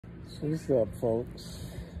So what's up, folks?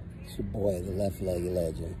 It's your boy, the Left-Legged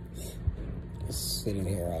Legend. Just sitting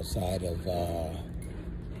here outside of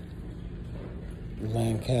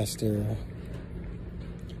Lancaster,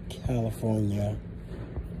 California.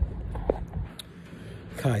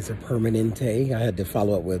 Kaiser Permanente. I had to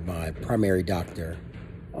follow up with my primary doctor.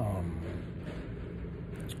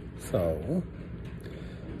 So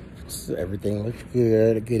everything looks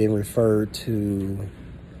good. Getting referred to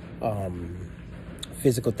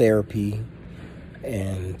physical therapy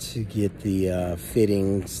and to get the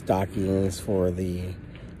fitting stockings for the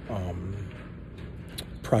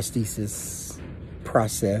prosthesis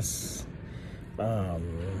process.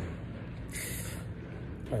 I'm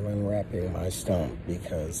unwrapping my stump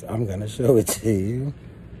because I'm gonna show it to you.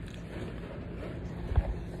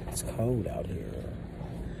 It's cold out here.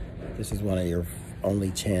 This is one of your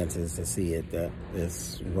only chances to see it,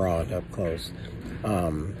 this raw and up close.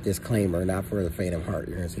 Disclaimer, not for the faint of heart.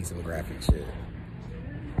 You're gonna see some graphic shit.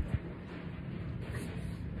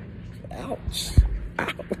 Ouch.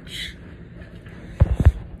 Ouch.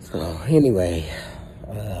 So anyway,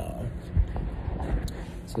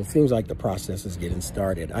 so it seems like the process is getting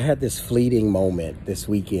started. I had this fleeting moment this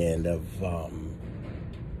weekend of, I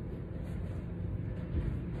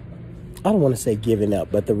don't want to say giving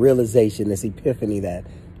up, but the realization, this epiphany that,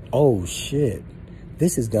 oh shit,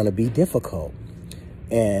 this is going to be difficult.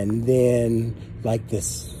 And then like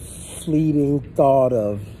this fleeting thought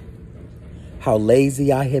of how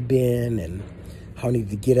lazy I had been and how I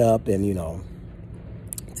needed to get up and, you know,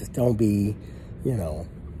 just don't be, you know,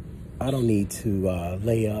 I don't need to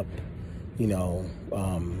lay up, you know,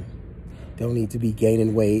 don't need to be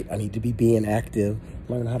gaining weight. I need to be being active,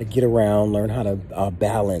 learn how to get around, learn how to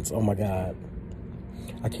balance. Oh my God.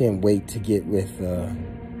 I can't wait to get with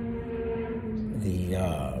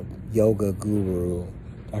the yoga guru,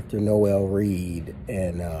 Dr. Noel Reed,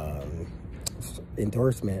 and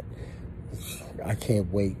endorsement. I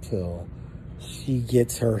can't wait till she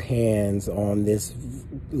gets her hands on this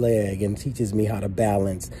leg and teaches me how to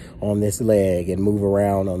balance on this leg and move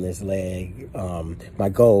around on this leg. My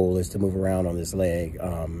goal is to move around on this leg,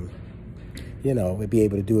 you know, and be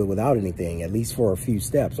able to do it without anything, at least for a few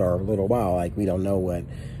steps or a little while. Like, we don't know what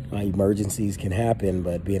emergencies can happen,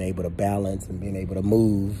 but being able to balance and being able to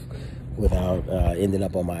move without ending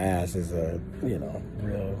up on my ass is a, you know,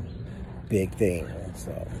 real big thing.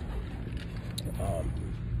 So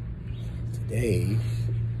today,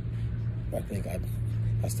 I think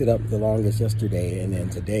I stood up the longest yesterday, and then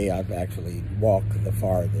today I've actually walked the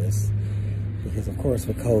farthest, because of course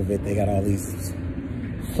with COVID they got all these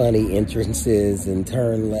funny entrances and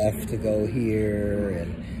turn left to go here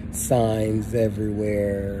and signs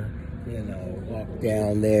everywhere, you know, walk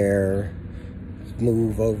down there,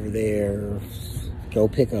 move over there, go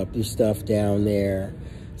pick up your stuff down there.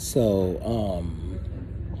 So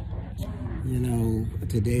you know,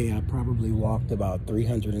 today I probably walked about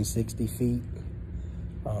 360 feet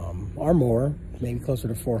or more, maybe closer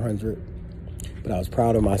to 400, but I was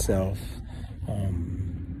proud of myself.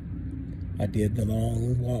 I did the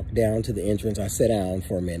long walk down to the entrance. I sat down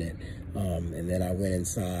for a minute, and then I went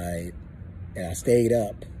inside and I stayed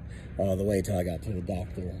up all the way till I got to the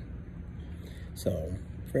doctor. So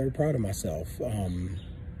very proud of myself.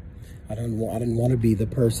 I didn't want to be the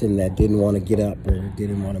person that didn't want to get up or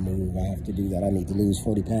didn't want to move. I have to do that. I need to lose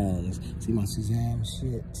 40 pounds. See my Shazam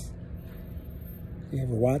shit. You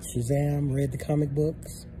ever watch Shazam? Read the comic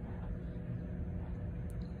books?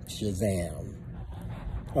 Shazam.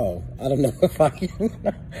 Oh, I don't know if I can.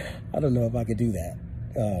 I don't know if I could do that.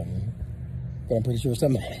 But I'm pretty sure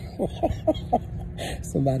somebody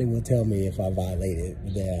will tell me if I violated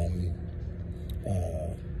the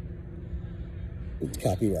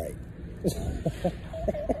copyright. But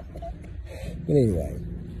anyway,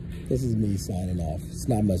 this is me signing off. It's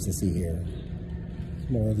not much to see here.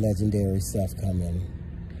 More legendary stuff coming.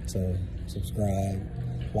 So subscribe,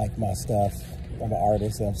 like my stuff. I'm an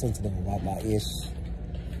artist, so I'm sensitive about my ish.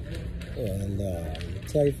 And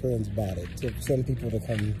tell your friends about it. Tell some people to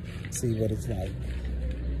come see what it's like.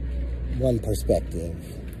 One perspective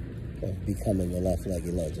of becoming the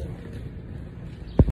Left-Legged Legend.